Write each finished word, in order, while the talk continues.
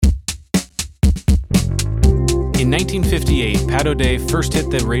In 1958, Pat O'Day first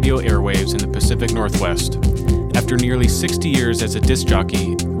hit the radio airwaves in the Pacific Northwest. After nearly 60 years as a disc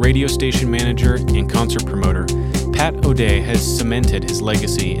jockey, radio station manager, and concert promoter, Pat O'Day has cemented his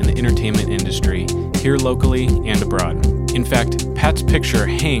legacy in the entertainment industry, here locally and abroad. In fact, Pat's picture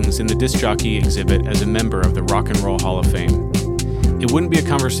hangs in the disc jockey exhibit as a member of the Rock and Roll Hall of Fame. It wouldn't be a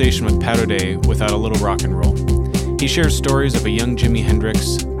conversation with Pat O'Day without a little rock and roll. He shares stories of a young Jimi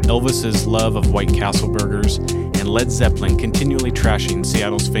Hendrix, Elvis's love of White Castle burgers, and Led Zepellin continually trashing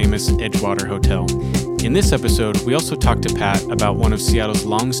Seattle's famous Edgewater Hotel. In this episode, we also talked to Pat about one of Seattle's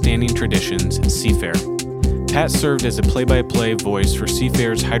long-standing traditions, Seafair. Pat served as a play-by-play voice for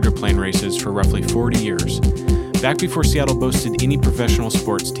Seafair's hydroplane races for roughly 40 years. Back before Seattle boasted any professional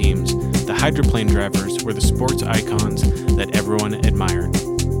sports teams, the hydroplane drivers were the sports icons that everyone admired.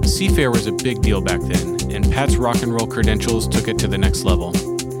 Seafair was a big deal back then, and Pat's rock and roll credentials took it to the next level.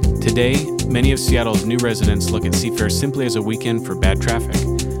 Today, many of Seattle's new residents look at Seafair simply as a weekend for bad traffic.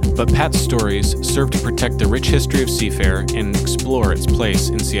 But Pat's stories serve to protect the rich history of Seafair and explore its place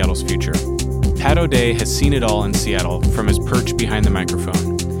in Seattle's future. Pat O'Day has seen it all in Seattle from his perch behind the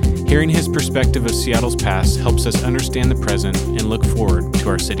microphone. Hearing his perspective of Seattle's past helps us understand the present and look forward to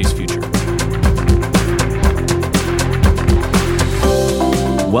our city's future.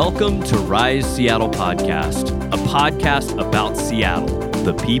 Welcome to Rise Seattle Podcast, a podcast about Seattle,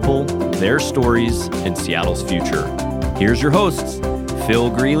 the people, their stories, and Seattle's future. Here's your hosts,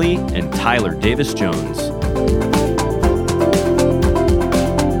 Phil Greeley and Tyler Davis-Jones.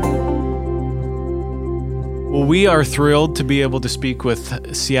 Well, we are thrilled to be able to speak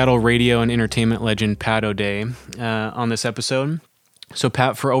with Seattle radio and entertainment legend Pat O'Day on this episode. So,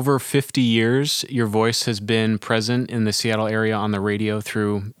 Pat, for over 50 years, your voice has been present in the Seattle area on the radio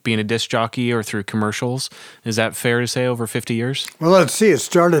through being a disc jockey or through commercials. Is that fair to say, over 50 years? Well, let's see. It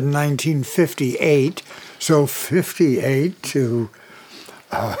started in 1958, so 58 to...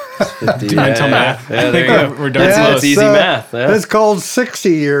 mental math. Yeah, there you go. We're darn close. It's easy math. Yeah. It's called 60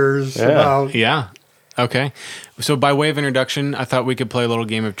 years. Yeah. Okay. So by way of introduction, I thought we could play a little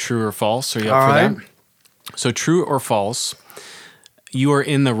game of true or false. Are you up All for right. that? So true or false, you are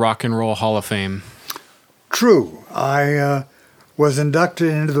in the Rock and Roll Hall of Fame. True. I was inducted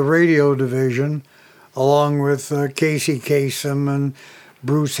into the radio division along with Casey Kasem and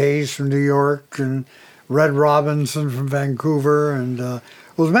Bruce Hayes from New York and Red Robinson from Vancouver. And well,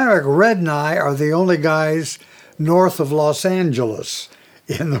 as a matter of fact, Red and I are the only guys north of Los Angeles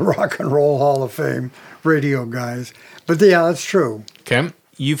in the Rock and Roll Hall of Fame, radio guys. But yeah, that's true. Okay.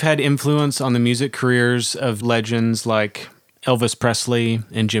 You've had influence on the music careers of legends like Elvis Presley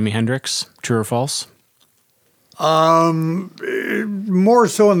and Jimi Hendrix. True or false? More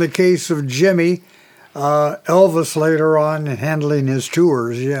so in the case of Jimmy. Elvis later on handling his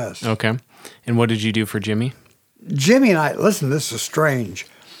tours, yes. Okay. And what did you do for Jimmy? Jimmy and I, listen, this is strange.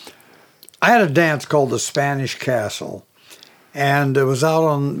 I had a dance called the Spanish Castle, and it was out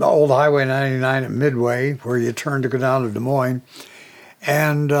on the old Highway 99 at Midway, where you turn to go down to Des Moines.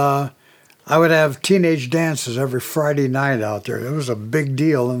 And I would have teenage dances every Friday night out there. It was a big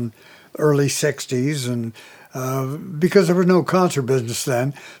deal in the early 60s, and because there was no concert business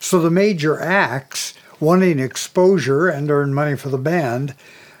then. So the major acts, wanting exposure and earn money for the band,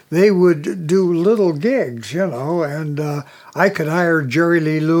 they would do little gigs, and I could hire Jerry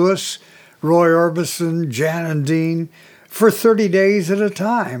Lee Lewis, Roy Orbison, Jan and Dean for 30 days at a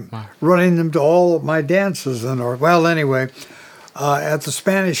time, wow, running them to all of my dances. Well, anyway, at the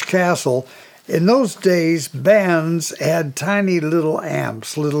Spanish Castle, in those days, bands had tiny little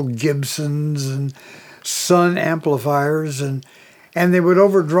amps, little Gibsons and Sun amplifiers, and they would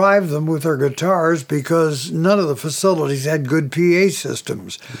overdrive them with their guitars because none of the facilities had good PA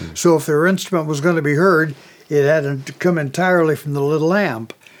systems. Mm-hmm. So if their instrument was going to be heard, it had to come entirely from the little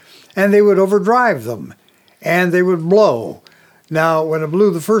amp. And they would overdrive them, and they would blow. Now, when it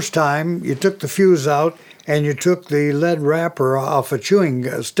blew the first time, you took the fuse out, and you took the lead wrapper off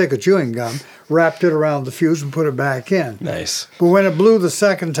a stick of chewing gum, wrapped it around the fuse, and put it back in. Nice. But when it blew the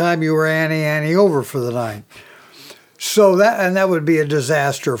second time, you were ante over for the night. So that would be a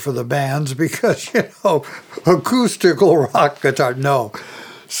disaster for the bands because, acoustical rock guitar, no.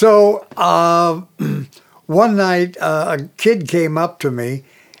 So one night, a kid came up to me,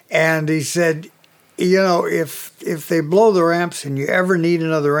 and he said, if they blow their amps and you ever need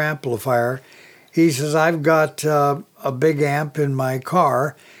another amplifier, he says, I've got a big amp in my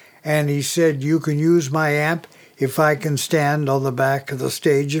car, and he said, you can use my amp if I can stand on the back of the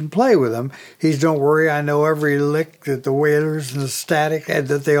stage and play with them. He said, don't worry, I know every lick that the Wailers and the Static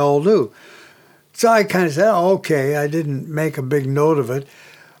that they all do. So I kind of said, oh, okay, I didn't make a big note of it.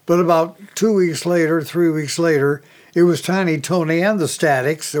 But about 2 weeks later, 3 weeks later, it was Tiny Tony and the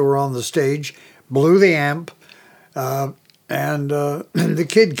Statics that were on the stage, blew the amp, and the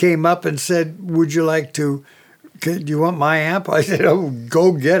kid came up and said, "Would you like to, do you want my amp?" I said, "Oh,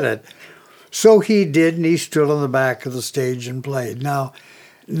 go get it." So he did, and he stood on the back of the stage and played. Now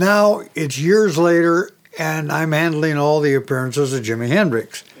it's years later, and I'm handling all the appearances of Jimi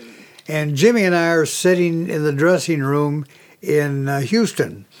Hendrix. And Jimmy and I are sitting in the dressing room in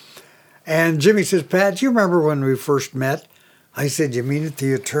Houston. And Jimmy says, "Pat, do you remember when we first met?" I said, "You mean at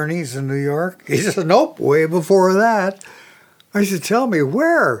the attorney's in New York?" He says, "Nope, way before that." I said, "Tell me,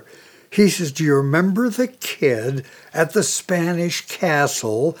 where?" He says, "Do you remember the kid at the Spanish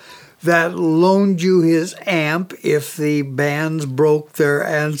Castle that loaned you his amp if the bands broke their..."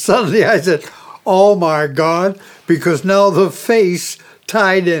 And suddenly I said, "Oh my God," because now the face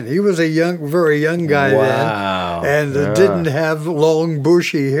tied in. He was a very young guy then, and didn't have long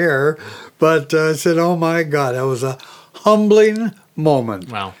bushy hair. But I said, "Oh my God," that was a humbling moment.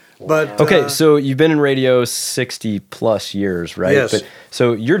 Wow. But okay, so you've been in radio 60 plus years, right? Yes. But,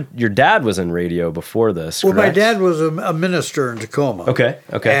 so your dad was in radio before this, Well, correct? my dad was a minister in Tacoma. Okay.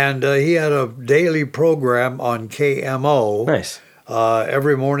 And he had a daily program on KMO. Nice.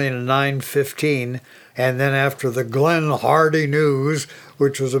 Every morning at 9:15, and then after the Glenn Hardy News,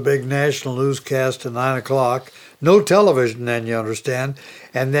 which was a big national newscast at 9 o'clock, no television then, you understand,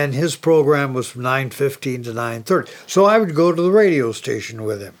 and then his program was from 9:15 to 9:30. So I would go to the radio station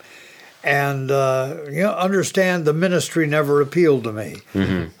with him. And, understand the ministry never appealed to me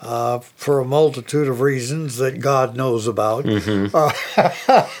for a multitude of reasons that God knows about.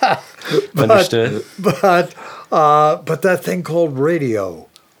 Understood. But that thing called radio,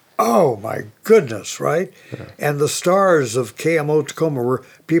 oh my goodness, right? Yeah. And the stars of KMO Tacoma were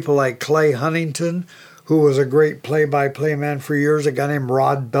people like Clay Huntington, who was a great play-by-play man for years, a guy named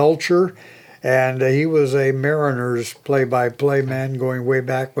Rod Belcher, and he was a Mariners play-by-play man going way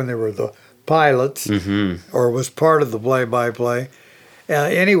back when they were the pilots, or was part of the play-by-play.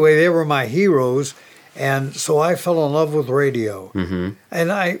 Anyway, they were my heroes, and so I fell in love with radio.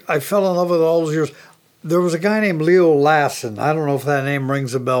 And I fell in love with all those years. There was a guy named Leo Lassen. I don't know if that name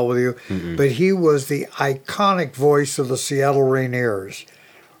rings a bell with you, but he was the iconic voice of the Seattle Rainiers,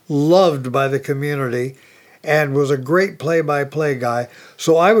 loved by the community, and was a great play-by-play guy.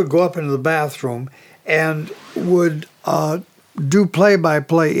 So I would go up into the bathroom and would do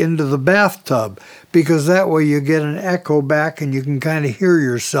play-by-play into the bathtub, because that way you get an echo back and you can kind of hear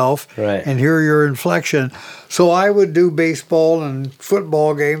yourself and hear your inflection. So I would do baseball and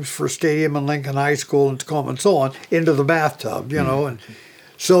football games for Stadium and Lincoln High School and Tacoma and so on into the bathtub, you know. And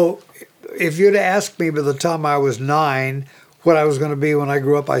so if you'd asked me by the time I was 9 what I was going to be when I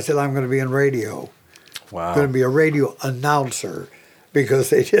grew up, I said, I'm going to be in radio. Wow. I'm going to be a radio announcer. Because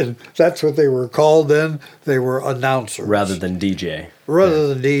they didn't, that's what they were called then. They were announcers. Rather than DJ. Rather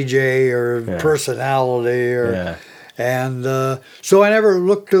than DJ or personality. And so I never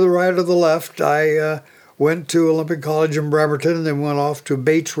looked to the right or the left. I went to Olympic College in Bremerton and then went off to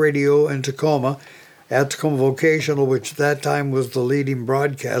Bates Radio in Tacoma at Tacoma Vocational, which at that time was the leading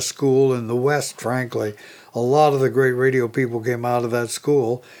broadcast school in the West, frankly. A lot of the great radio people came out of that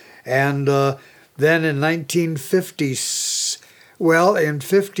school. And then in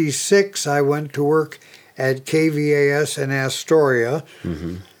 1956, I went to work at KVAS in Astoria,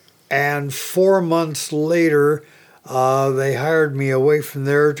 and 4 months later, they hired me away from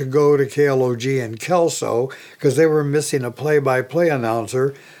there to go to KLOG in Kelso, because they were missing a play-by-play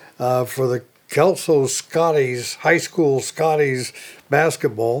announcer for the Kelso Scotties, high school Scotties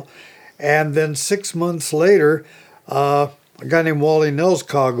basketball. And then 6 months later, a guy named Wally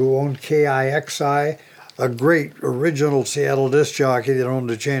Nelscog, who owned KIXI, a great original Seattle disc jockey that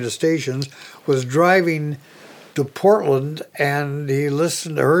owned a chain of stations, was driving to Portland, and he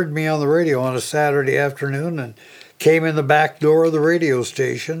heard me on the radio on a Saturday afternoon, and came in the back door of the radio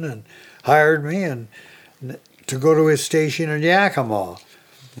station and hired me to go to his station in Yakima.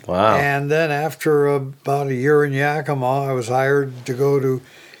 Wow. And then after about a year in Yakima, I was hired to go to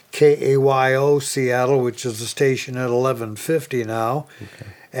KAYO Seattle, which is the station at 1150 now. Okay.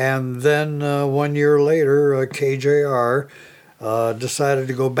 And then 1 year later, KJR decided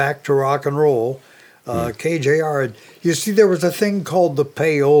to go back to rock and roll. KJR, you see, there was a thing called the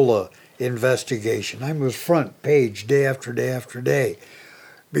payola investigation. I was front page day after day after day,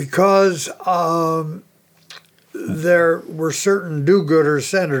 because there were certain do-gooder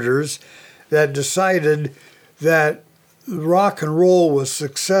senators that decided that rock and roll was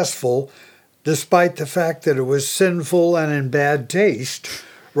successful despite the fact that it was sinful and in bad taste.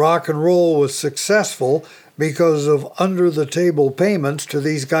 Rock and roll was successful because of under-the-table payments to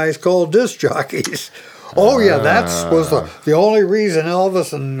these guys called disc jockeys. Oh, yeah, that was the only reason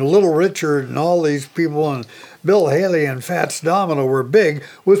Elvis and Little Richard and all these people and Bill Haley and Fats Domino were big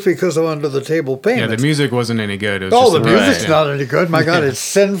was because of under-the-table payments. Yeah, the music wasn't any good. It was Oh, just the music's not any good. My God, it's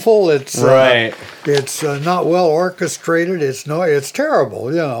sinful. It's it's not well orchestrated. It's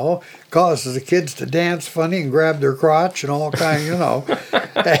terrible. You know, causes the kids to dance funny and grab their crotch and all kind. You know,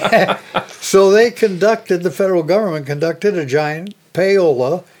 so the federal government conducted a giant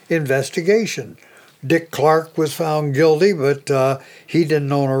payola investigation. Dick Clark was found guilty, but he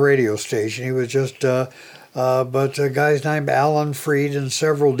didn't own a radio station. He was just, but guys named Alan Freed and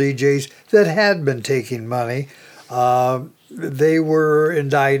several DJs that had been taking money, they were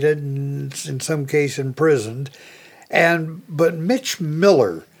indicted and in some case imprisoned. But Mitch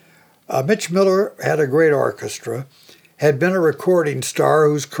Miller had a great orchestra, had been a recording star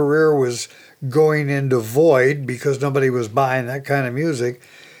whose career was going into void because nobody was buying that kind of music.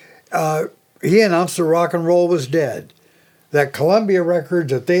 He announced that rock and roll was dead, that Columbia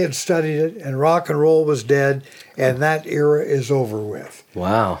Records, that they had studied it, and rock and roll was dead, and that era is over with.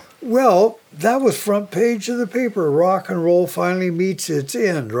 Wow. Well, that was front page of the paper. Rock and roll finally meets its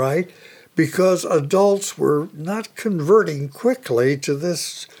end, right? Because adults were not converting quickly to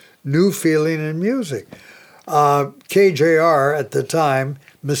this new feeling in music. KJR at the time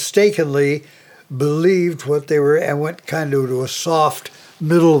mistakenly believed what they were and went kind of to a soft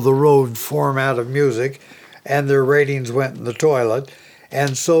middle-of-the-road format of music, and their ratings went in the toilet.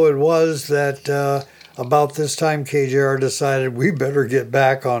 And so it was that about this time KJR decided we better get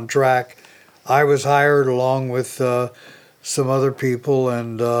back on track. I was hired along with some other people,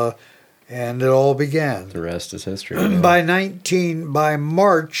 and it all began. The rest is history. By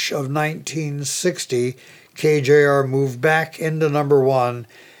March of 1960, KJR moved back into number one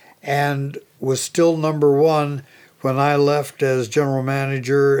and was still number one when I left as general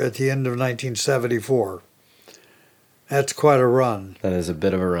manager at the end of 1974. That's quite a run. That is a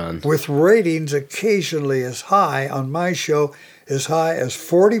bit of a run. With ratings occasionally as high, on my show, as high as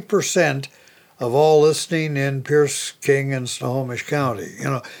 40% of all listening in Pierce, King, and Snohomish County. You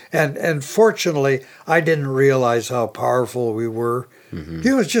know, and fortunately, I didn't realize how powerful we were. Mm-hmm.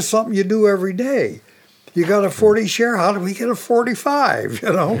 You know, it's just something you do every day. You got a 40 share, how did we get a 45,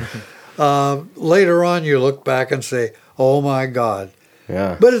 you know? Later on, you look back and say, oh, my God.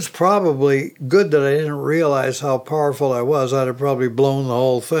 Yeah. But it's probably good that I didn't realize how powerful I was. I'd have probably blown the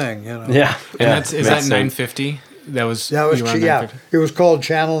whole thing, you know. Yeah. And is that 950? That was yeah. It was called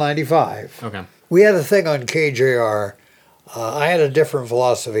Channel 95. Okay. We had a thing on KJR. I had a different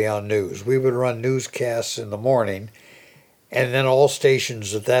philosophy on news. We would run newscasts in the morning, and then all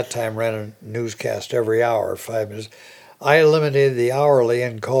stations at that time ran a newscast every hour, 5 minutes. I eliminated the hourly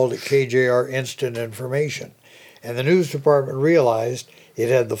and called it KJR Instant Information. And the news department realized it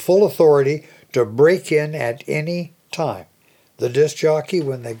had the full authority to break in at any time. The disc jockey,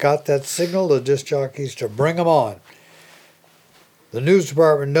 when they got that signal, the disc jockeys to bring them on. The news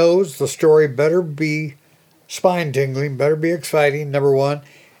department knows the story better be spine-tingling, better be exciting, number one,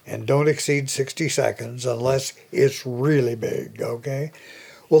 and don't exceed 60 seconds unless it's really big, okay?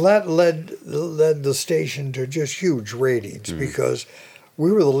 Well, that led the station to just huge ratings because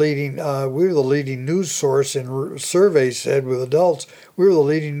we were the leading news source, and surveys said with adults, we were the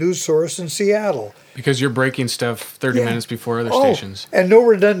leading news source in Seattle. Because you're breaking stuff 30 minutes before other stations. And no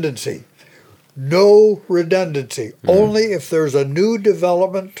redundancy. No redundancy. Only if there's a new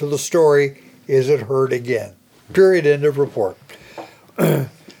development to the story is it heard again. Period. End of report.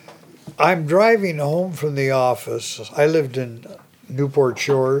 I'm driving home from the office. I lived in Newport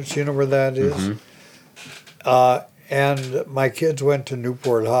Shores. You know where that is? And my kids went to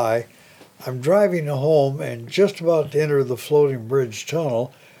Newport High. I'm driving home and just about to enter the floating bridge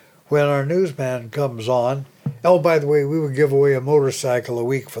tunnel when our newsman comes on. Oh, by the way, we would give away a motorcycle a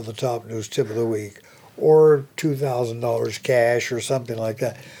week for the top news tip of the week, or $2,000 cash or something like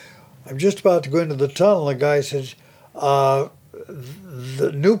that. I'm just about to go into the tunnel. The guy says,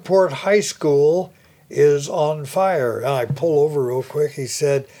 the Newport High School is on fire. And I pull over real quick. He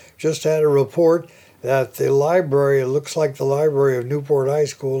said, just had a report that the library, it looks like the library of Newport High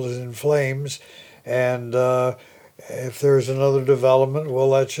School is in flames, and if there's another development, we'll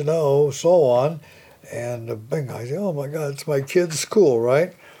let you know, so on. And bingo, I say, oh my God, it's my kid's school,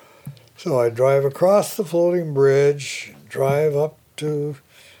 right? So I drive across the floating bridge, drive up to,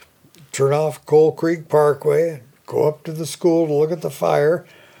 turn off Coal Creek Parkway, go up to the school to look at the fire.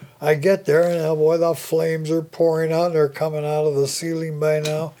 I get there, and oh boy, the flames are pouring out. They're coming out of the ceiling by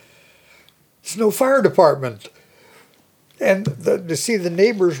now. There's no fire department. And to see the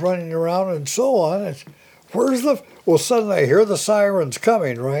neighbors running around and so on, Well, suddenly I hear the sirens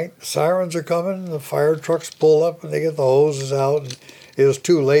coming, right? The sirens are coming, the fire trucks pull up, and they get the hoses out. And it was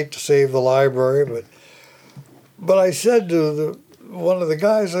too late to save the library, but I said to one of the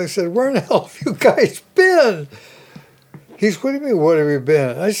guys, I said, "Where in the hell have you guys been?" He's, "What do you mean, what have you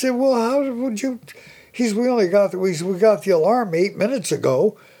been?" I said, "Well, how would you?" He's, "We got the alarm 8 minutes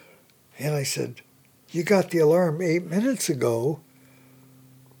ago." And I said, "You got the alarm 8 minutes ago?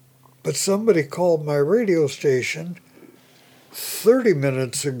 But somebody called my radio station 30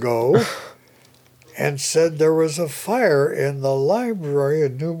 minutes ago and said there was a fire in the library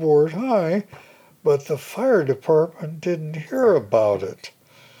at Newport High, but the fire department didn't hear about it."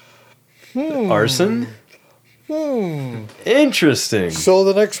 Arson? Interesting. So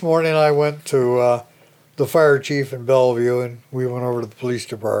the next morning I went to the fire chief in Bellevue, and we went over to the police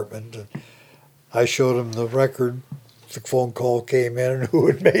department, and I showed him the record. The phone call came in and who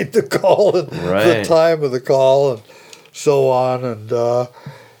had made the call and the time of the call and so on.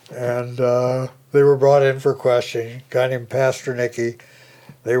 And they were brought in for questioning. A guy named Pastor Nicky.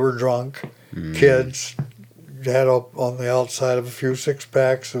 They were drunk. Kids had up on the outside of a few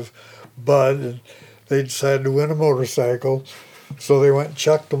 6-packs of bud, and they decided to win a motorcycle. So they went and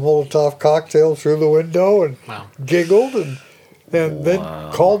chucked a Molotov cocktail through the window and giggled and then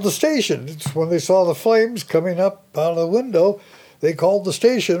called the station. It's when they saw the flames coming up out of the window, they called the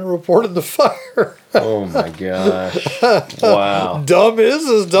station and reported the fire. Oh, my gosh. Wow. Dumb is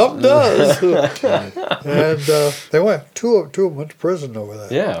as dumb does. And they went, two of them went to prison over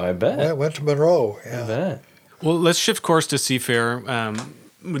that. Yeah, I bet. Went to Monroe. Yeah. I bet. Well, let's shift course to Seafair.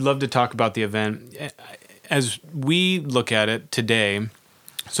 We'd love to talk about the event. As we look at it today,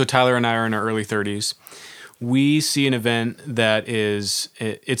 so Tyler and I are in our early 30s, we see an event that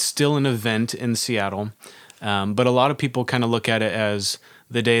it's still an event in Seattle, but a lot of people kind of look at it as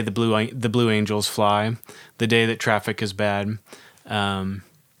the day the Blue Angels fly, the day that traffic is bad,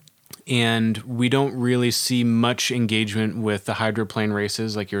 and we don't really see much engagement with the hydroplane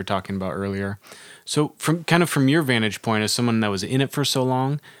races like you were talking about earlier. So from your vantage point as someone that was in it for so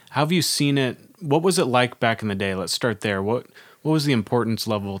long, how have you seen it? What was it like back in the day? Let's start there. What was the importance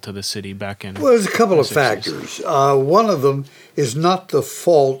level to the city back in? Well, there's a couple of factors. One of them is not the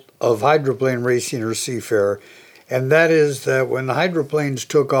fault of hydroplane racing or Seafair, and that is that when the hydroplanes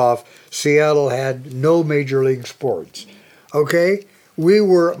took off, Seattle had no major league sports. Okay? We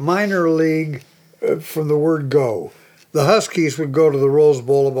were minor league from the word go. The Huskies would go to the Rose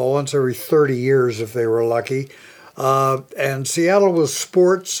Bowl about once every 30 years if they were lucky, and Seattle was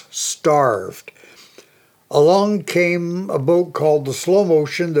sports starved. Along came a boat called the Slow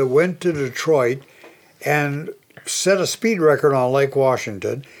Motion that went to Detroit and set a speed record on Lake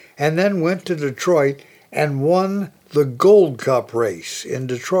Washington, and then went to Detroit and won the Gold Cup race in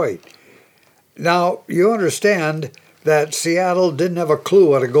Detroit. Now, you understand that Seattle didn't have a clue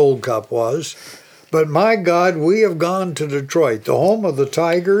what a Gold Cup was, but my God, we have gone to Detroit, the home of the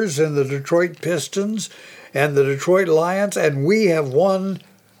Tigers and the Detroit Pistons and the Detroit Lions, and we have won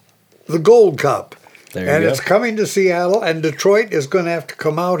the Gold Cup. And it's coming to Seattle, and Detroit is going to have to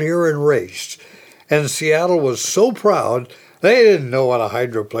come out here and race. And Seattle was so proud. They didn't know what a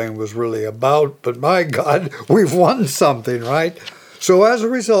hydroplane was really about, but my God, we've won something, right? So as a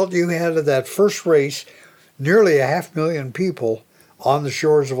result, you had at that first race nearly 500,000 people on the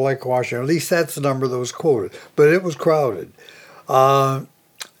shores of Lake Washington. At least that's the number that was quoted. But it was crowded.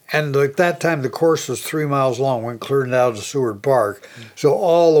 And at that time, the course was 3 miles long, went clear down to Seward Park. So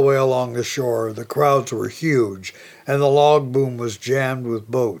all the way along the shore, the crowds were huge, and the log boom was jammed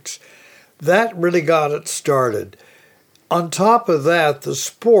with boats. That really got it started. On top of that, the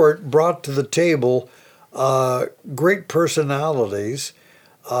sport brought to the table great personalities,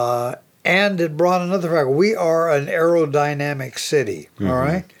 and it brought another factor. We are an aerodynamic city, all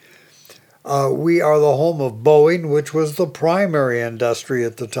right? We are the home of Boeing, which was the primary industry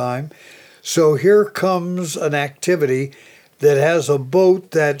at the time. So here comes an activity that has a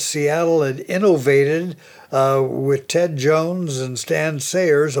boat that Seattle had innovated with Ted Jones and Stan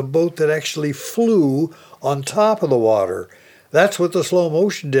Sayers, a boat that actually flew on top of the water. That's what the Slow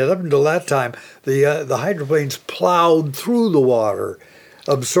Motion did. Up until that time, the hydroplanes plowed through the water,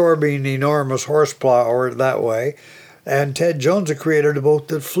 absorbing enormous horsepower that way. And Ted Jones had created a boat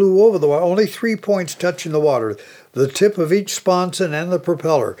that flew over the water, only 3 points touching the water. The tip of each sponson and the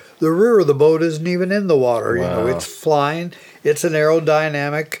propeller. The rear of the boat isn't even in the water. Wow. You know, it's flying. It's an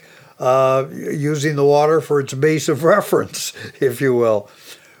aerodynamic, using the water for its base of reference, if you will.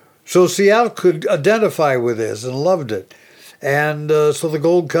 So Seattle could identify with this and loved it. And so the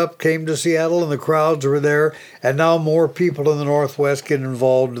Gold Cup came to Seattle, and the crowds were there. And now more people in the Northwest get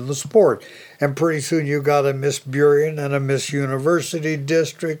involved in the sport. And pretty soon you got a Miss Burien and a Miss University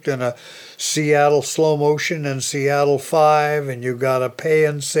District and a Seattle Slow Motion and Seattle 5, and you got a Pay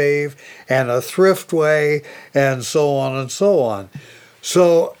and Save and a Thriftway and so on and so on.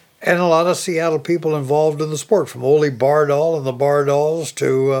 So, and a lot of Seattle people involved in the sport, from Ole Bardall and the Bardalls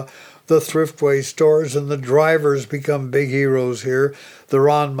to the Thriftway stores, and the drivers become big heroes here. The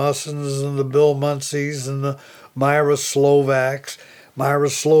Ron Mussins and the Bill Muncies and the Myra Slovaks. Myra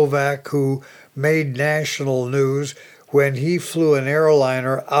Slovak, who made national news when he flew an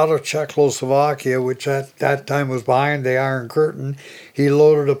airliner out of Czechoslovakia, which at that time was behind the Iron Curtain. He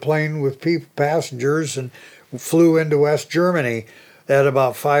loaded a plane with passengers and flew into West Germany at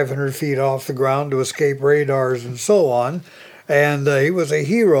about 500 feet off the ground to escape radars and so on. And he was a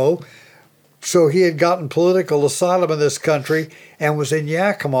hero. So he had gotten political asylum in this country and was in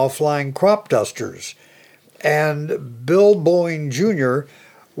Yakima flying crop dusters. And Bill Boeing Jr.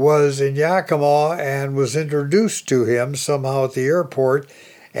 was in Yakima and was introduced to him somehow at the airport.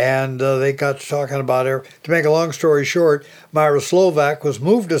 And they got to talking about it. To make a long story short, Myra Slovak was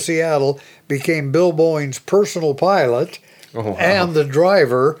moved to Seattle, became Bill Boeing's personal pilot, and the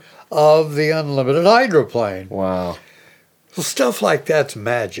driver of the unlimited hydroplane. Wow. Well, stuff like that's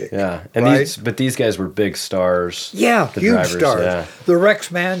magic. Yeah, and right? these guys were big stars. Yeah, the huge drivers, stars. Yeah. The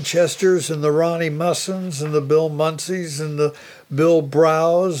Rex Manchesters and the Ronnie Mussins and the Bill Muncies and the Bill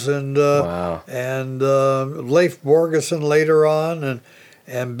Browse and Leif Borgeson later on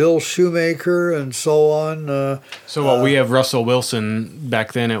and Bill Shoemaker and so on. So we have Russell Wilson.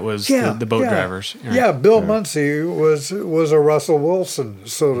 Back then it was the boat drivers. Yeah, Bill Muncie was a Russell Wilson,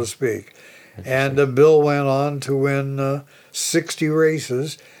 so to speak. And Bill went on to win 61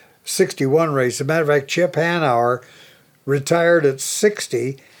 races. As a matter of fact, Chip Hanauer retired at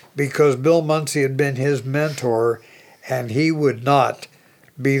 60 because Bill Muncie had been his mentor, and he would not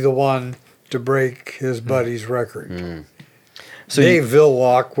be the one to break his buddy's record. So Dave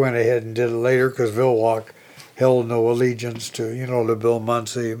Villwock went ahead and did it later because Villwock held no allegiance to Bill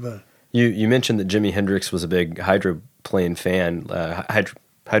Muncie. But you mentioned that Jimi Hendrix was a big hydroplane fan,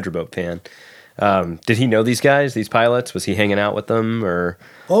 hydroboat fan. Did he know these guys, these pilots? Was he hanging out with them, or?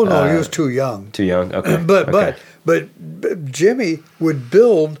 Oh no, he was too young. Too young. Okay. But Jimmy would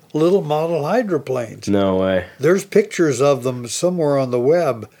build little model hydroplanes. No way. There's pictures of them somewhere on the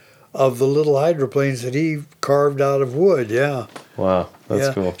web of the little hydroplanes that he carved out of wood. Yeah. Wow,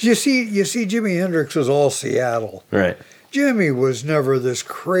 that's cool. You see, Jimi Hendrix was all Seattle. Right. Jimmy was never this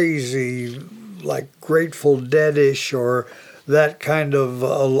crazy, like Grateful Dead-ish or that kind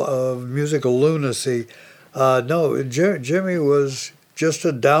of musical lunacy. No, Jimmy was just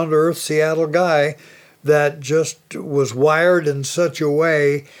a down-to-earth Seattle guy that just was wired in such a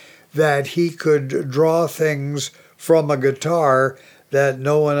way that he could draw things from a guitar that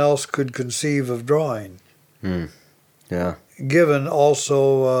no one else could conceive of drawing. Yeah. Given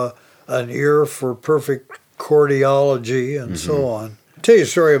also an ear for perfect chordiology and so on. I'll tell you a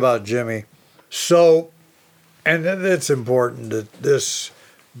story about Jimmy. So, and it's important that this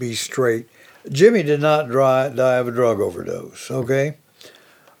be straight. Jimmy did not die of a drug overdose, okay?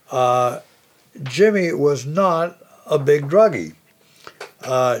 Jimmy was not a big druggie.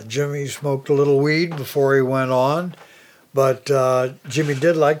 Jimmy smoked a little weed before he went on, but Jimmy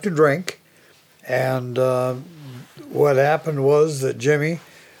did like to drink. And what happened was that Jimmy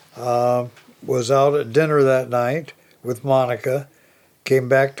was out at dinner that night with Monica, came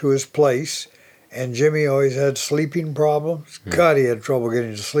back to his place, and Jimmy always had sleeping problems. God, he had trouble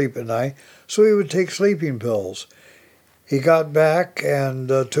getting to sleep at night, so he would take sleeping pills. He got back and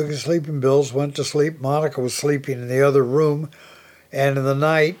took his sleeping pills, went to sleep. Monica was sleeping in the other room, and in the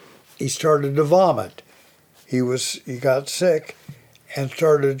night, he started to vomit. He got sick and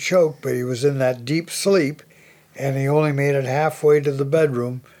started to choke, but he was in that deep sleep, and he only made it halfway to the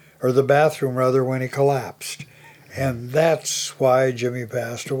bathroom, when he collapsed. And that's why Jimmy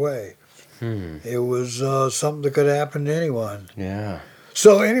passed away. It was something that could happen to anyone. Yeah.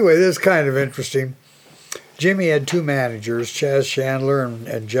 So anyway, this is kind of interesting. Jimmy had two managers, Chaz Chandler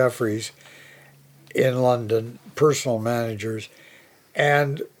and Jeffries, in London, personal managers.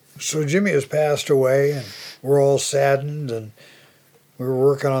 And so Jimmy has passed away, and we're all saddened, and we were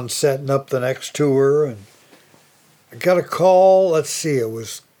working on setting up the next tour. And I got a call, it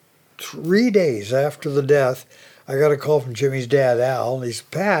was 3 days after the death. I got a call from Jimmy's dad, Al, and he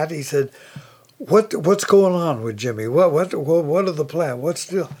said, Pat, he said, what's going on with Jimmy? What are the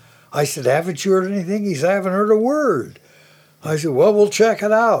plans? I said, haven't you heard anything? He said, I haven't heard a word. I said, well, we'll check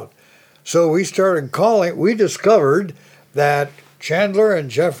it out. So we started calling. We discovered that Chandler and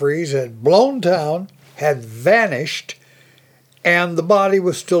Jeffries had blown town, had vanished, and the body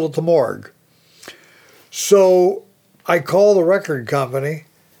was still at the morgue. So I called the record company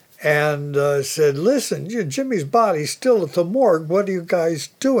and said, listen, Jimmy's body's still at the morgue. What are you guys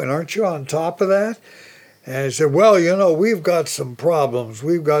doing? Aren't you on top of that? And he said, well, we've got some problems.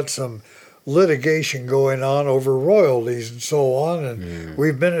 We've got some litigation going on over royalties and so on, and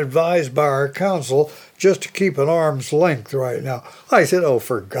we've been advised by our counsel just to keep an arm's length right now. I said, oh,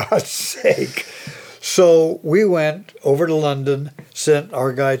 for God's sake. So we went over to London, sent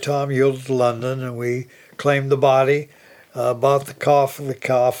our guy Tom Yule to London, and we claimed the body, bought the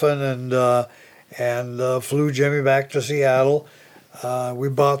coffin, and flew Jimmy back to Seattle. We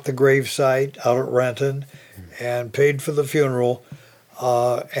bought the gravesite out at Renton and paid for the funeral.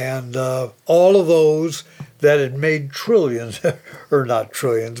 And all of those that had made trillions, or not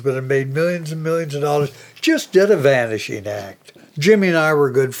trillions, but had made millions and millions of dollars, just did a vanishing act. Jimmy and I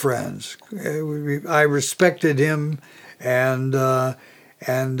were good friends. I respected him, and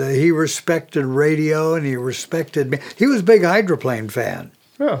he respected radio, and he respected me. He was a big hydroplane fan.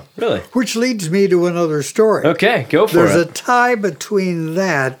 Oh, really? Which leads me to another story. Okay, go for it. There's a tie between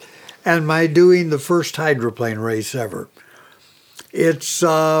that and my doing the first hydroplane race ever. It's,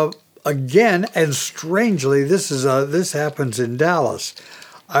 again, and strangely, this happens in Dallas.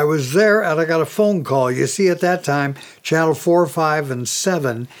 I was there and I got a phone call. You see, at that time, Channel 4, 5, and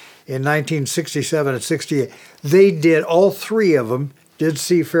 7 in 1967 and 68, they did, all three of them did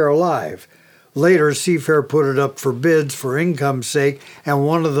Seafair live. Later, Seafair put it up for bids for income's sake, and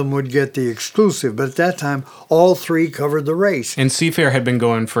one of them would get the exclusive. But at that time, all three covered the race. And Seafair had been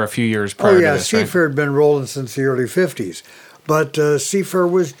going for a few years prior to this, right? Seafair had been rolling since the early 50s. But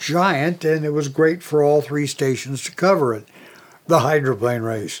Seafair was giant, and it was great for all three stations to cover it, the hydroplane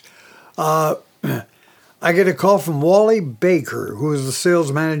race. I get a call from Wally Baker, who was the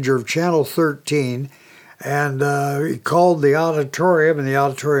sales manager of Channel 13, and he called the auditorium, and the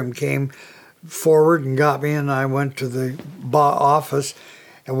auditorium came forward and got me, and I went to the office,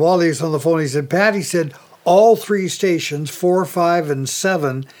 and Wally was on the phone. He said, Pat, he said, all three stations, 4, 5, and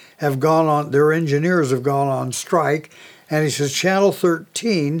 7, have gone on, their engineers have gone on strike, and he says, Channel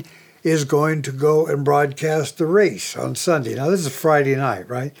 13 is going to go and broadcast the race on Sunday. Now, this is Friday night,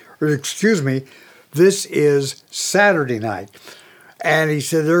 right? Or excuse me, this is Saturday night. And he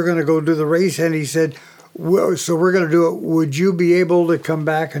said, they're going to go do the race, and he said, well, so we're going to do it. Would you be able to come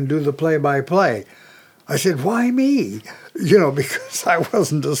back and do the play-by-play? I said, why me? Because I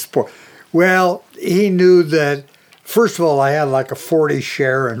wasn't a sport. Well, he knew that, first of all, I had like a 40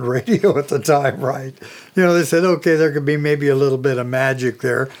 share in radio at the time, right? They said, okay, there could be maybe a little bit of magic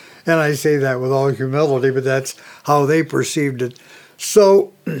there. And I say that with all humility, but that's how they perceived it.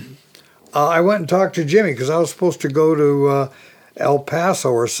 So I went and talked to Jimmy because I was supposed to go to El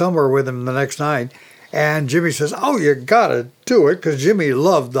Paso or somewhere with him the next night. And Jimmy says, oh, you got to do it, because Jimmy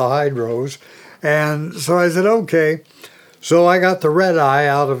loved the hydros. And so I said, okay. So I got the red eye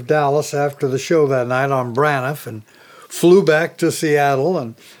out of Dallas after the show that night on Braniff and flew back to Seattle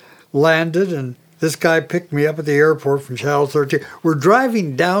and landed. And this guy picked me up at the airport from Channel 13. We're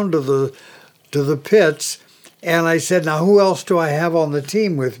driving down to the pits, and I said, now, who else do I have on the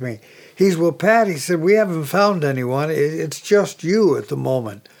team with me? He said, well, Pat, he said, we haven't found anyone. It's just you at the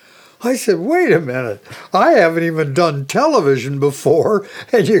moment. I said, wait a minute, I haven't even done television before,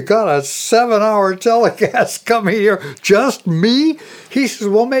 and you got a 7-hour telecast coming here, just me? He says,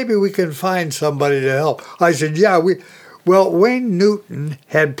 well, maybe we can find somebody to help. I said, yeah, Wayne Newton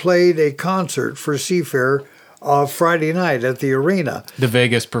had played a concert for Seafair Friday night at the arena. The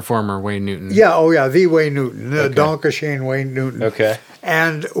Vegas performer, Wayne Newton. Yeah, the Wayne Newton, okay. Donkashane Wayne Newton. Okay.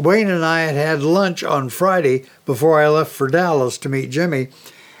 And Wayne and I had lunch on Friday before I left for Dallas to meet Jimmy.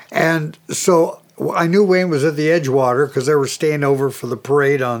 And so I knew Wayne was at the Edgewater because they were staying over for the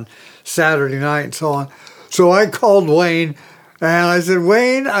parade on Saturday night and so on. So I called Wayne and I said,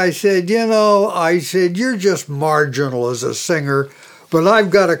 Wayne, I said, you're just marginal as a singer, but I've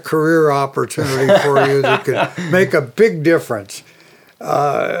got a career opportunity for you that could make a big difference. He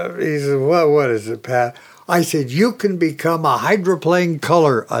said, well, what is it, Pat? I said, you can become a hydroplane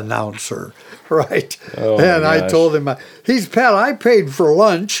color announcer, right? Oh, and I told him, he's Pat, I paid for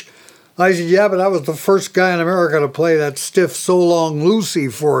lunch. I said, yeah, but I was the first guy in America to play that stiff So Long Lucy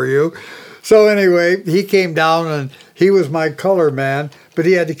for you. So anyway, he came down and he was my color man, but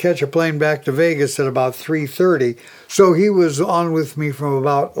he had to catch a plane back to Vegas at about 3:30. So he was on with me from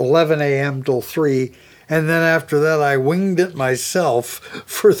about 11 a.m. till 3. And then after that, I winged it myself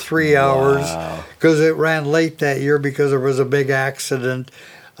for 3 hours because it ran late that year because there was a big accident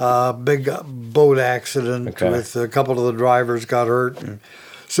big boat accident with a couple of the drivers got hurt. And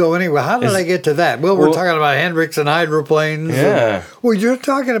so anyway, how did I get to that? Well, we're talking about Hendrix and hydroplanes. Yeah. Well, you're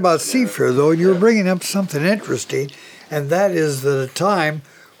talking about Seafair, though, and you're bringing up something interesting, and that is that a time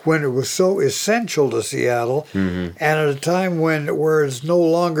when it was so essential to Seattle, and at a time where it's no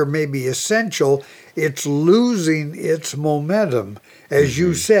longer maybe essential, it's losing its momentum. As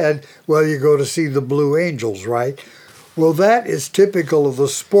you said, well, you go to see the Blue Angels, right? Well, that is typical of the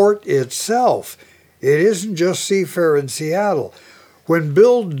sport itself. It isn't just Seafair in Seattle. When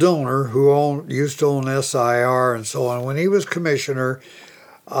Bill Donor, who used to own SIR and so on, when he was commissioner,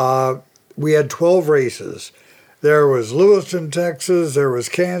 we had 12 races. There was Lewiston, Texas, there was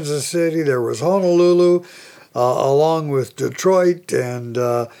Kansas City, there was Honolulu, along with Detroit and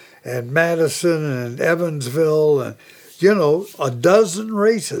Madison and Evansville, and, a dozen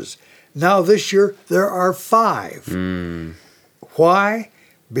races. Now this year, there are 5. Why?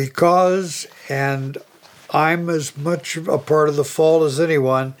 Because, and I'm as much a part of the fault as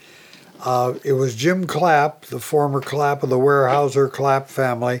anyone, it was Jim Clapp, the former Clapp of the Weyerhaeuser Clapp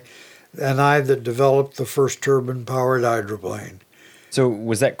family, and I that developed the first turbine-powered hydroplane. So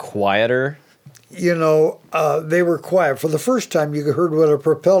was that quieter? They were quiet. For the first time, you heard what a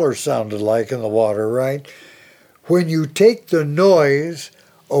propeller sounded like in the water, right? When you take the noise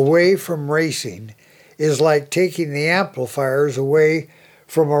away from racing, is like taking the amplifiers away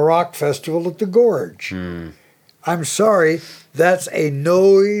from a rock festival at the Gorge. I'm sorry, that's a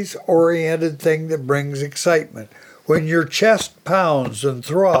noise-oriented thing that brings excitement. When your chest pounds and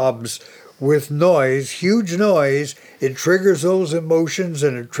throbs with noise, huge noise, it triggers those emotions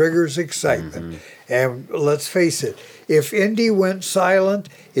and it triggers excitement. And let's face it, if Indy went silent,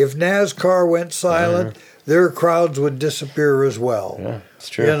 if NASCAR went silent, their crowds would disappear as well. Yeah, it's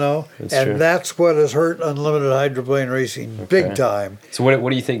true. It's true. That's what has hurt unlimited hydroplane racing big time. So what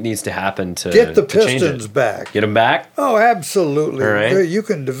do you think needs to happen to get the pistons pistons back? Get them back? Oh, absolutely. All right. You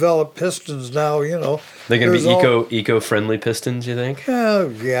can develop pistons now, They're going to be eco-friendly pistons, you think? Oh,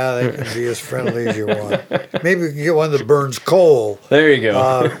 yeah, they can be as friendly as you want. Maybe we can get one that burns coal. There you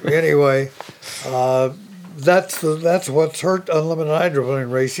go. Anyway, that's what's hurt unlimited hydroplane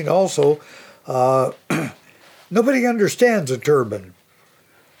racing. Also, nobody understands a turbine.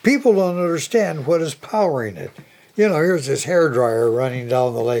 People don't understand what is powering it. Here's this hairdryer running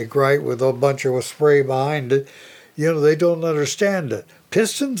down the lake, right, with a bunch of spray behind it. They don't understand it.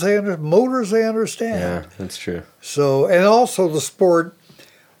 Pistons, motors, they understand. Yeah, that's true. So, and also the sport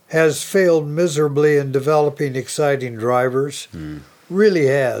has failed miserably in developing exciting drivers. Really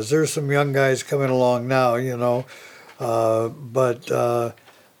has. There's some young guys coming along now, but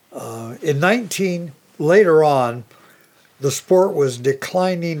later on, the sport was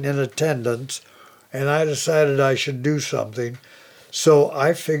declining in attendance, and I decided I should do something. So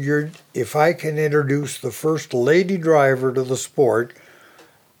I figured if I can introduce the first lady driver to the sport,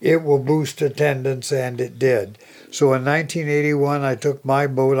 it will boost attendance, and it did. So in 1981, I took my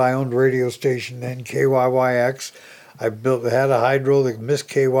boat. I owned a radio station then, KYYX. I had a hydro, the Miss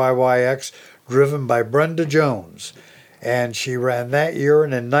KYYX, driven by Brenda Jones. And she ran that year,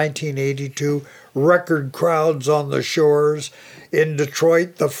 and in 1982, record crowds on the shores. In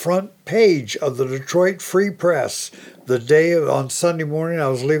Detroit, the front page of the Detroit Free Press. The day on Sunday morning, I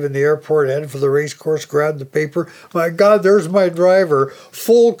was leaving the airport, headed for the race course, grabbed the paper. My God, there's my driver,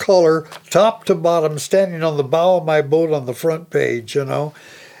 full color, top to bottom, standing on the bow of my boat on the front page, And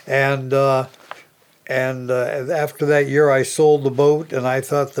after that year, I sold the boat, and I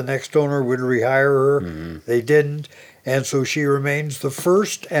thought the next owner would rehire her. They didn't. And so she remains the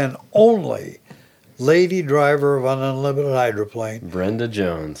first and only lady driver of an unlimited hydroplane. Brenda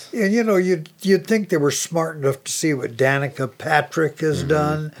Jones. And you'd think they were smart enough to see what Danica Patrick has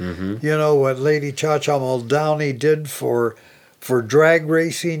done. What Lady Cha-Cha Muldowney did for drag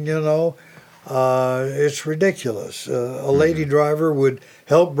racing. It's ridiculous. A lady driver would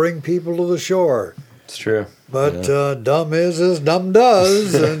help bring people to the shore. It's true. But dumb is as dumb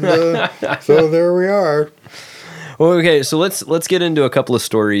does, and so there we are. Well, okay, so let's get into a couple of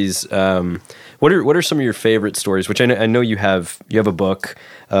stories. What are some of your favorite stories? Which I know you have a book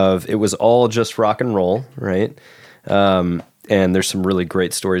of It Was All Just Rock and Roll, right? And there's some really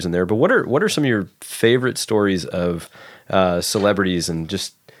great stories in there. But what are some of your favorite stories of celebrities and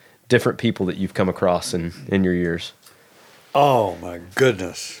just different people that you've come across in your years? Oh my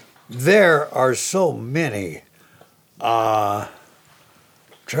goodness, there are so many. Trying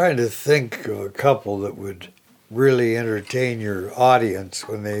to think of a couple that would really entertain your audience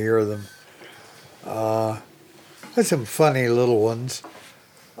when they hear them. There's some funny little ones.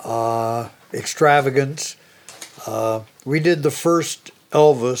 Extravagance. We did the first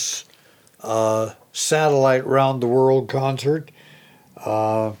Elvis satellite round the world concert,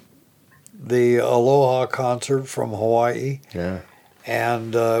 the Aloha concert from Hawaii. Yeah.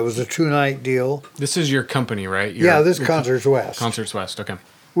 And it was a 2-night deal. This is your company, right? This Concerts West. Concerts West, okay.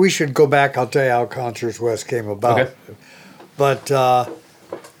 We should go back. I'll tell you how Concerts West came about. Okay. But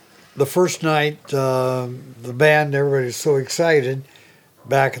the first night, the band, everybody's so excited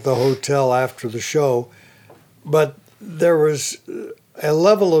back at the hotel after the show. But there was a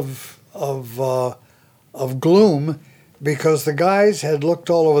level of gloom because the guys had looked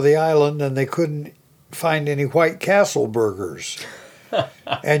all over the island and they couldn't find any White Castle burgers.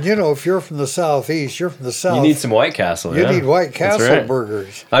 And if you're from the Southeast, you're from the South. You need some White Castle. You need White Castle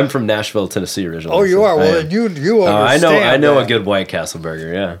burgers. I'm from Nashville, Tennessee originally. Oh, you are? Well, then you understand. I know a good White Castle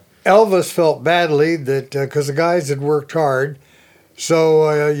burger, yeah. Elvis felt badly that because the guys had worked hard.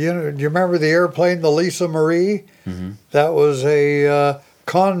 So, do you remember the airplane, the Lisa Marie? Mm-hmm. That was a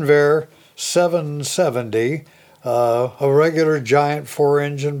Convair 770, a regular giant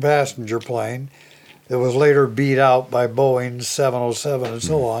 4-engine passenger plane. It was later beat out by Boeing 707 and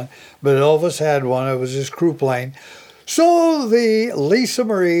so on. But Elvis had one. It was his crew plane. So the Lisa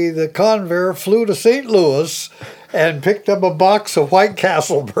Marie, the Convair, flew to St. Louis and picked up a box of White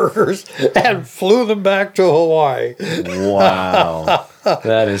Castle burgers and flew them back to Hawaii. Wow.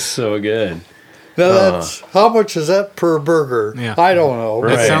 That is so good. Now that's, how much is that per burger? Yeah. I don't know.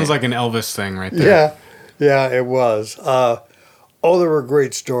 It sounds like an Elvis thing right there. Yeah, it was. There were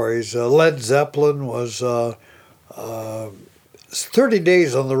great stories. Led Zepellin was 30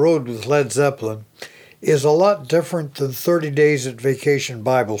 days on the road with Led Zeppelin is a lot different than 30 days at Vacation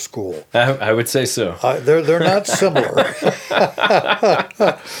Bible School. I would say so. They're not similar.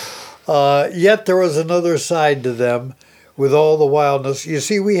 Yet there was another side to them with all the wildness. You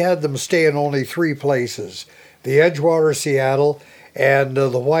see, we had them stay in only 3 places, the Edgewater, Seattle, and the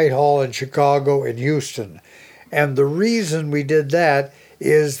Whitehall in Chicago and Houston. And the reason we did that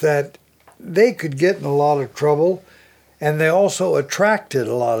is that they could get in a lot of trouble, and they also attracted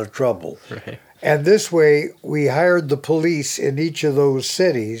a lot of trouble. Right. And this way, we hired the police in each of those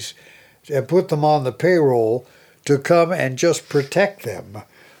cities and put them on the payroll to come and just protect them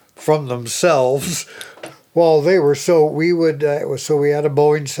from themselves while they were. So we had a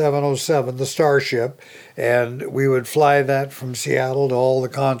Boeing 707, the Starship, and we would fly that from Seattle to all the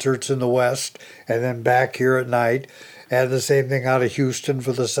concerts in the West and then back here at night. And the same thing out of Houston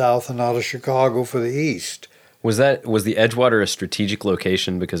for the South and out of Chicago for the East. Was the Edgewater a strategic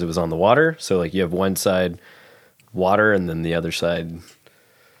location because it was on the water? So like you have one side water and then the other side.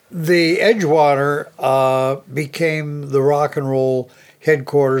 The Edgewater became the rock and roll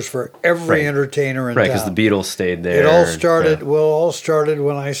headquarters for every entertainer in town. Right, because the Beatles stayed there. It all started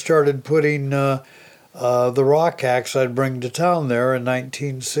when I started putting the rock acts I'd bring to town there in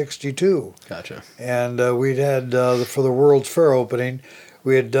 1962. Gotcha. And we'd had, for the World's Fair opening,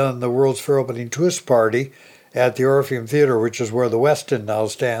 we had done the World's Fair opening twist party at the Orpheum Theater, which is where the West End now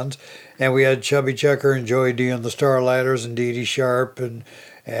stands. And we had Chubby Checker and Joey D and the Starlighters and Dee Dee Sharp and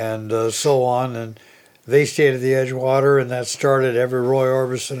so on. And they stayed at the Edgewater, and that started every Roy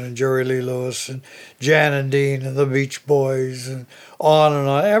Orbison and Jerry Lee Lewis and Jan and Dean and the Beach Boys and on and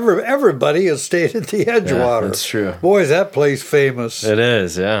on. Everybody has stayed at the Edgewater. Yeah, that's true. Boy, is that place famous. It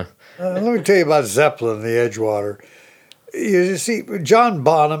is, yeah. Let me tell you about Zeppelin and the Edgewater. You see, John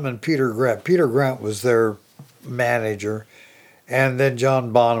Bonham and Peter Grant. Peter Grant was their manager, and then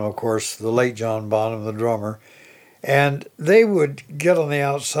John Bonham, of course, the late John Bonham, the drummer. And they would get on the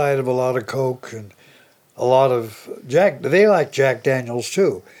outside of a lot of Coke and a lot of Jack. They liked Jack Daniels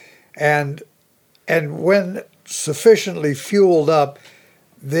too, and when sufficiently fueled up,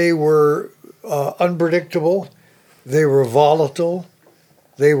 they were unpredictable, they were volatile,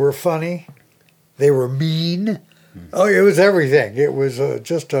 they were funny, they were mean. Oh, it was everything. It was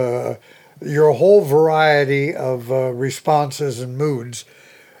just your whole variety of responses and moods.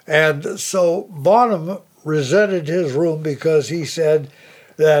 And so Bonham resented his room because he said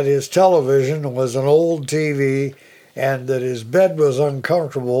that his television was an old TV and that his bed was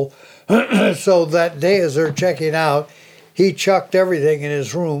uncomfortable. So that day as they're checking out, he chucked everything in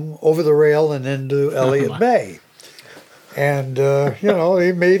his room over the rail and into Elliott Bay. And,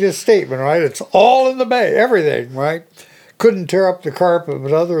 he made his statement, right? It's all in the bay, everything, right? Couldn't tear up the carpet,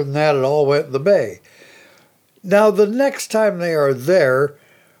 but other than that, it all went in the bay. Now, the next time they are there,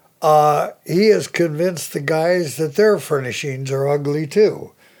 he has convinced the guys that their furnishings are ugly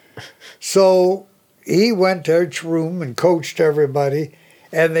too. So he went to each room and coached everybody,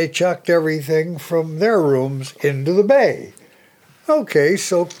 and they chucked everything from their rooms into the bay. Okay,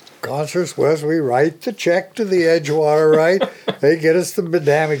 so Concerts West, we write the check to the Edgewater, right? They get us the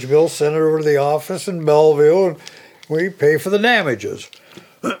damage bill, send it over to the office in Belleville, and we pay for the damages.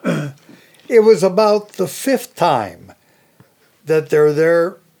 It was about the 5th time that they're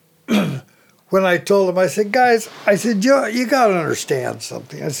there when I told them, I said, guys, you got to understand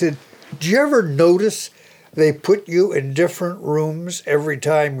something. I said, do you ever notice they put you in different rooms every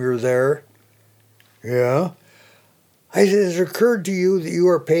time you're there? Yeah. I said, has it occurred to you that you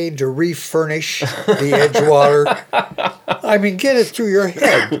are paying to refurnish the Edgewater? I mean, get it through your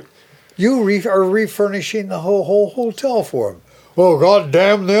head. You are refurnishing the whole hotel for them. Oh, God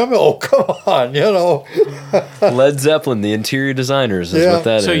damn them. Oh, come on, Led Zepellin, the interior designers, is what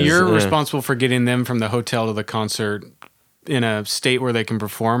that is. So you're responsible for getting them from the hotel to the concert in a state where they can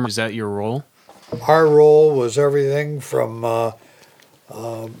perform? Is that your role? Our role was everything from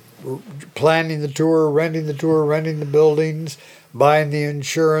planning the tour, renting the buildings, buying the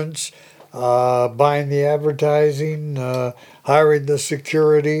insurance, buying the advertising, hiring the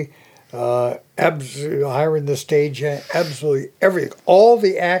security, hiring the stage, absolutely everything. All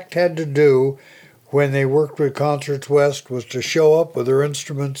the act had to do when they worked with Concerts West was to show up with their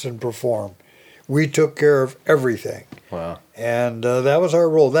instruments and perform. We took care of everything. Wow. And that was our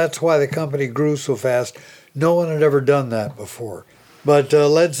role. That's why the company grew so fast. No one had ever done that before. But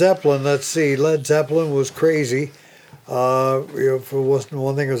Led Zeppelin, Led Zepellin was crazy. If it wasn't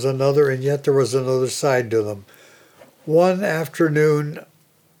one thing, it was another, and yet there was another side to them. One afternoon,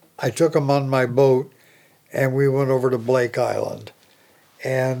 I took them on my boat, and we went over to Blake Island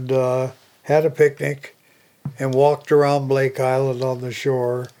and had a picnic and walked around Blake Island on the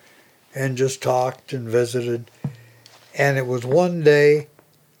shore and just talked and visited. And it was one day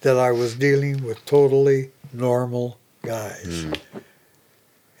that I was dealing with totally normal guys.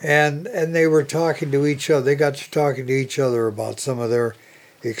 And they were talking to each other. They got to talking to each other about some of their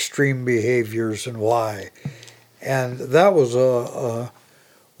extreme behaviors and why. And that was a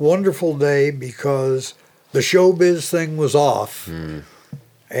wonderful day because the showbiz thing was off.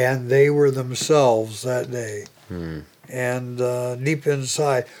 And they were themselves that day. And deep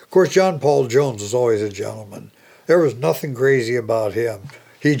inside, of course, John Paul Jones was always a gentleman. There was nothing crazy about him.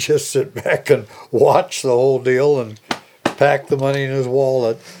 He'd just sit back and watch the whole deal and pack the money in his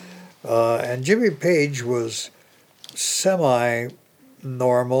wallet. And Jimmy Page was semi-normal,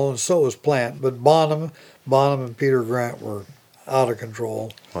 and so was Plant. But Bonham and Peter Grant were out of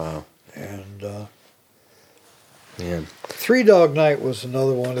control. Wow. And man, Three Dog Night was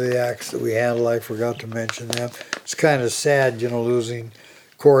another one of the acts that we handled. I forgot to mention them. It's kind of sad, losing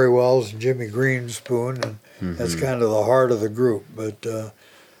Corey Wells and Jimmy Greenspoon, and that's kind of the heart of the group. But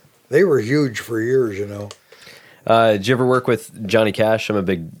they were huge for years, Did you ever work with Johnny Cash? I'm a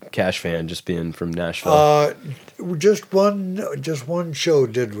big Cash fan, just being from Nashville. Just one show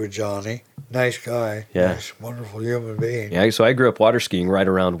did with Johnny. Nice guy. Yeah. Nice, wonderful human being. Yeah, so I grew up water skiing right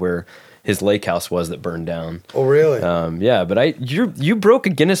around where his lake house was that burned down. Oh, really? Yeah, but you broke a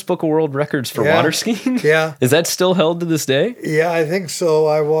Guinness Book of World Records for water skiing? Yeah. Is that still held to this day? Yeah, I think so.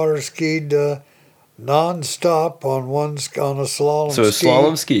 I water skied non-stop on a slalom ski. So a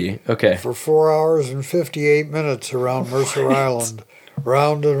slalom ski, okay. For 4 hours and 58 minutes around Mercer Island.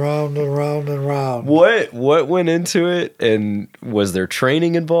 Round and round and round and round. What went into it, and was there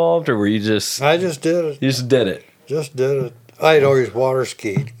training involved, or were you just... I just did it. You just did it? Just did it. I'd always water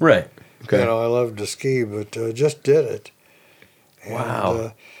skied. Right. Okay. I loved to ski, but just did it. And,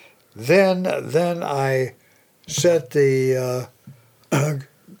 wow. Then I set the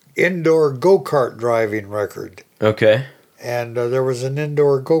indoor go-kart driving record. Okay. And there was an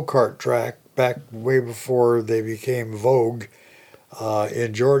indoor go-kart track back way before they became Vogue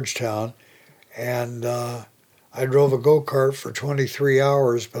in Georgetown. And I drove a go-kart for 23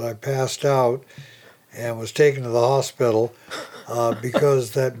 hours, but I passed out and was taken to the hospital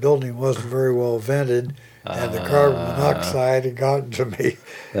because that building wasn't very well vented, and the carbon monoxide had gotten to me.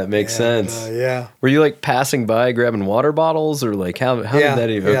 That makes sense. Yeah. Were you like passing by grabbing water bottles, or like how did that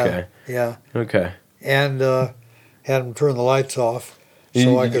even? Okay. Yeah. Okay. And had them turn the lights off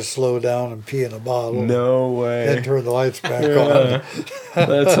so I could slow down and pee in a bottle. No way. Then turn the lights back on.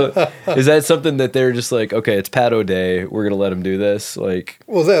 Is that something that they're just like, okay, it's Pat O'Day, we're gonna let him do this? Like,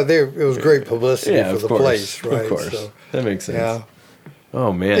 well, it was great publicity for the place, right? Of course, so, that makes sense. Yeah.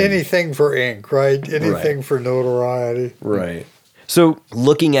 Oh man. Anything for ink, right? Anything for notoriety, right? So,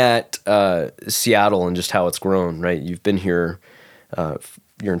 looking at Seattle and just how it's grown, right? You've been here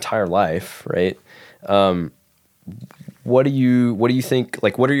your entire life, right? What do you think?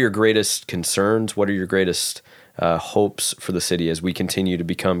 Like, what are your greatest concerns? What are your greatest hopes for the city as we continue to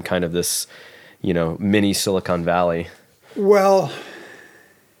become kind of this, mini Silicon Valley? Well,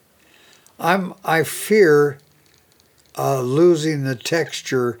 I fear losing the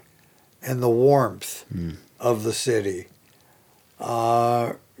texture and the warmth of the city,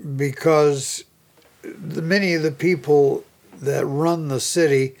 because many of the people that run the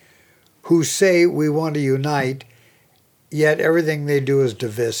city, who say we want to unite, yet everything they do is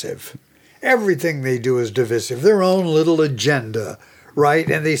divisive. Everything they do is divisive. Their own little agenda, right?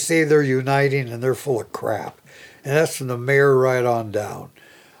 And they say they're uniting, and they're full of crap. And that's from the mayor right on down.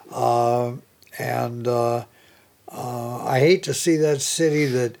 I hate to see that city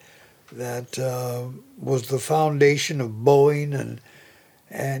that was the foundation of Boeing,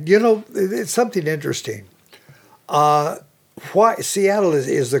 and you know, it's something interesting. Why Seattle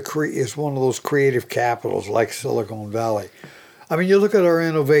is one of those creative capitals like Silicon Valley. I mean, you look at our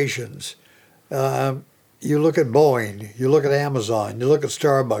innovations. You look at Boeing, you look at Amazon, you look at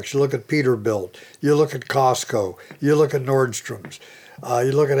Starbucks, you look at Peterbilt, you look at Costco, you look at Nordstrom's,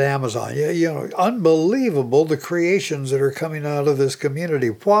 you look at Amazon. You know, unbelievable the creations that are coming out of this community.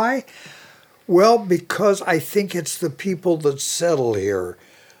 Why? Well, because I think it's the people that settle here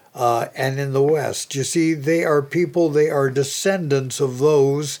and in the West. You see, they are descendants of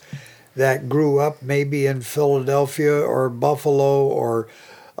those that grew up maybe in Philadelphia or Buffalo or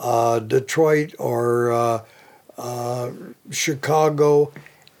Detroit or Chicago,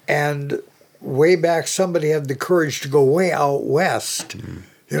 and way back somebody had the courage to go way out west,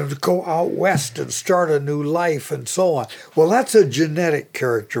 to go out west and start a new life and so on. Well, that's a genetic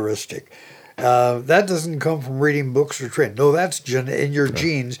characteristic. That doesn't come from reading books or training. No, that's in your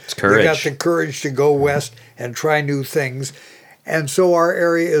genes. It's courage. You got the courage to go west and try new things. And so our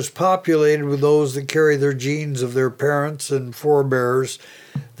area is populated with those that carry their genes of their parents and forebears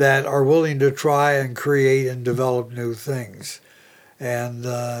that are willing to try and create and develop new things. And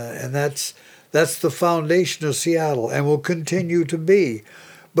that's the foundation of Seattle and will continue to be.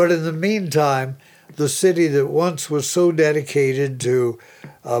 But in the meantime, the city that once was so dedicated to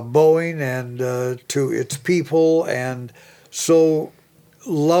Boeing and to its people and so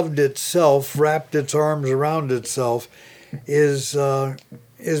loved itself, wrapped its arms around itself, is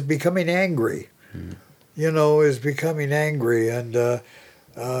becoming angry. Is becoming angry, and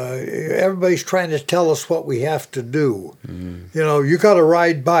everybody's trying to tell us what we have to do. You got to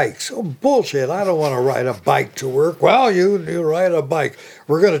ride bikes. Oh, bullshit! I don't want to ride a bike to work. Well, you ride a bike.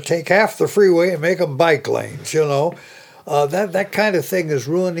 We're going to take half the freeway and make them bike lanes. That kind of thing is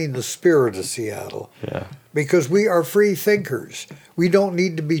ruining the spirit of Seattle. Yeah. Because we are free thinkers. We don't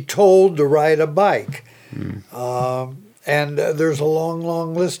need to be told to ride a bike. And there's a long,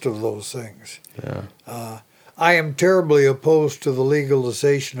 long list of those things. Yeah. I am terribly opposed to the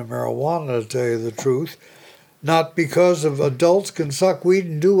legalization of marijuana, to tell you the truth. Not because of adults can suck weed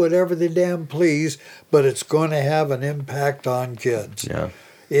and do whatever they damn please, but it's going to have an impact on kids. Yeah.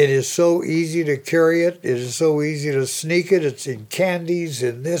 It is so easy to carry it. It is so easy to sneak it. It's in candies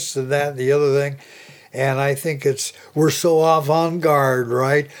and this and that and the other thing. And I think we're so avant-garde,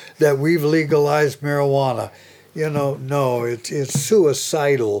 right, that we've legalized marijuana. No, it's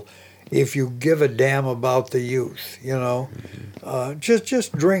suicidal if you give a damn about the youth.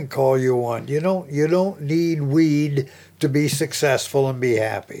 Just drink all you want. You don't need weed to be successful and be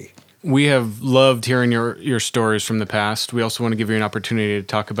happy. We have loved hearing your stories from the past. We also want to give you an opportunity to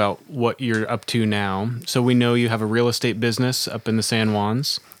talk about what you're up to now. So we know you have a real estate business up in the San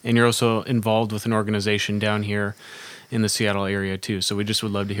Juans, and you're also involved with an organization down here in the Seattle area too. So we just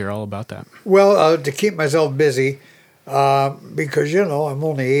would love to hear all about that. Well, to keep myself busy, because, I'm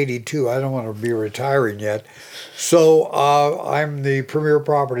only 82. I don't want to be retiring yet. So I'm the premier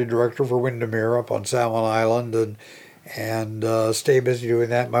property director for Windermere up on San Juan Island, and stay busy doing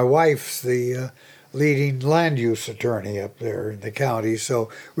that. My wife's the leading land use attorney up there in the county, so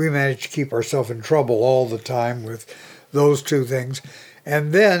we manage to keep ourselves in trouble all the time with those two things.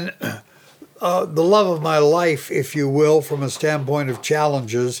 And then the love of my life, if you will, from a standpoint of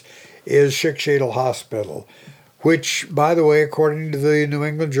challenges, is Schick-Shadle Hospital, which, by the way, according to the New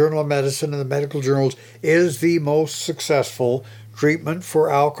England Journal of Medicine and the medical journals, is the most successful treatment for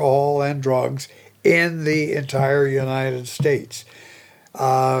alcohol and drugs in the entire United States.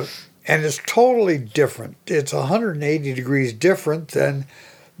 And it's totally different. It's 180 degrees different than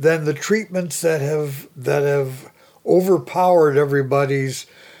the treatments that have overpowered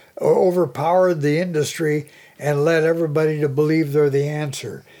the industry and led everybody to believe they're the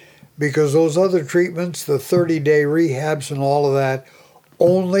answer. Because those other treatments, the 30-day rehabs and all of that,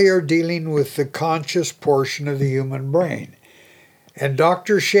 only are dealing with the conscious portion of the human brain. And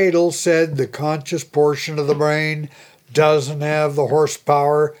Dr. Shadle said the conscious portion of the brain doesn't have the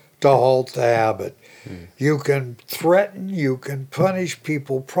horsepower to halt the habit. You can threaten, you can punish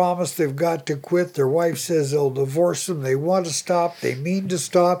people, promise they've got to quit. Their wife says they'll divorce them. They want to stop, they mean to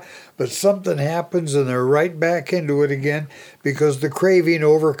stop, but something happens and they're right back into it again because the craving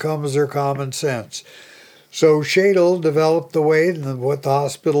overcomes their common sense. So Shadle developed the way, and what the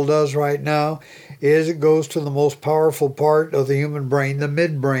hospital does right now is it goes to the most powerful part of the human brain, the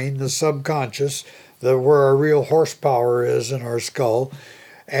midbrain, the subconscious, where our real horsepower is in our skull,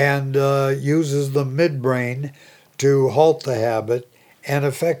 and uses the midbrain to halt the habit, and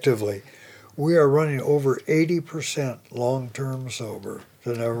effectively. We are running over 80% long-term sober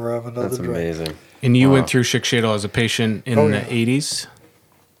to never have another drink. That's amazing. And you went through Schick Shadle as a patient in the 80s?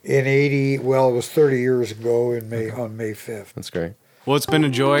 In 80, well, it was 30 years ago on May 5th. That's great. Well, it's been a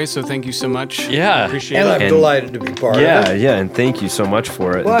joy, so thank you so much. Yeah. Appreciate And it. I'm delighted to be part of it. Yeah, and thank you so much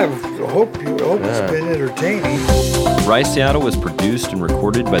for it. Well, I hope it's been entertaining. Rise Seattle was produced and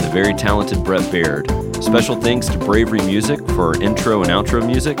recorded by the very talented Brett Baird. Special thanks to Bravery Music for our intro and outro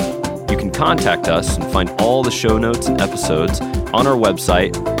music. You can contact us and find all the show notes and episodes on our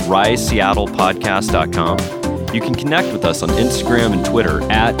website, riseseattlepodcast.com. You can connect with us on Instagram and Twitter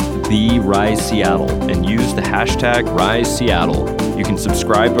at @TheRiseSeattle and use the hashtag RiseSeattle. You can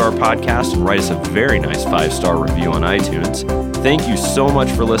subscribe to our podcast and write us a very nice 5-star review on iTunes. Thank you so much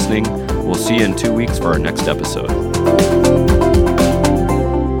for listening. We'll see you in 2 weeks for our next episode.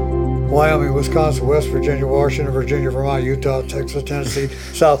 Wyoming, Wisconsin, West Virginia, Washington, Virginia, Vermont, Utah, Texas, Tennessee,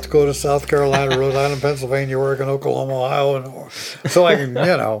 South Dakota, South Carolina, Rhode Island, Pennsylvania, Oregon, Oklahoma, Ohio, and so I can,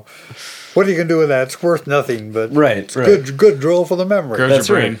 what you can do with that? It's worth nothing, but Right. It's good drill for the memory. Grows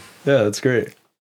your brain. Yeah, that's great.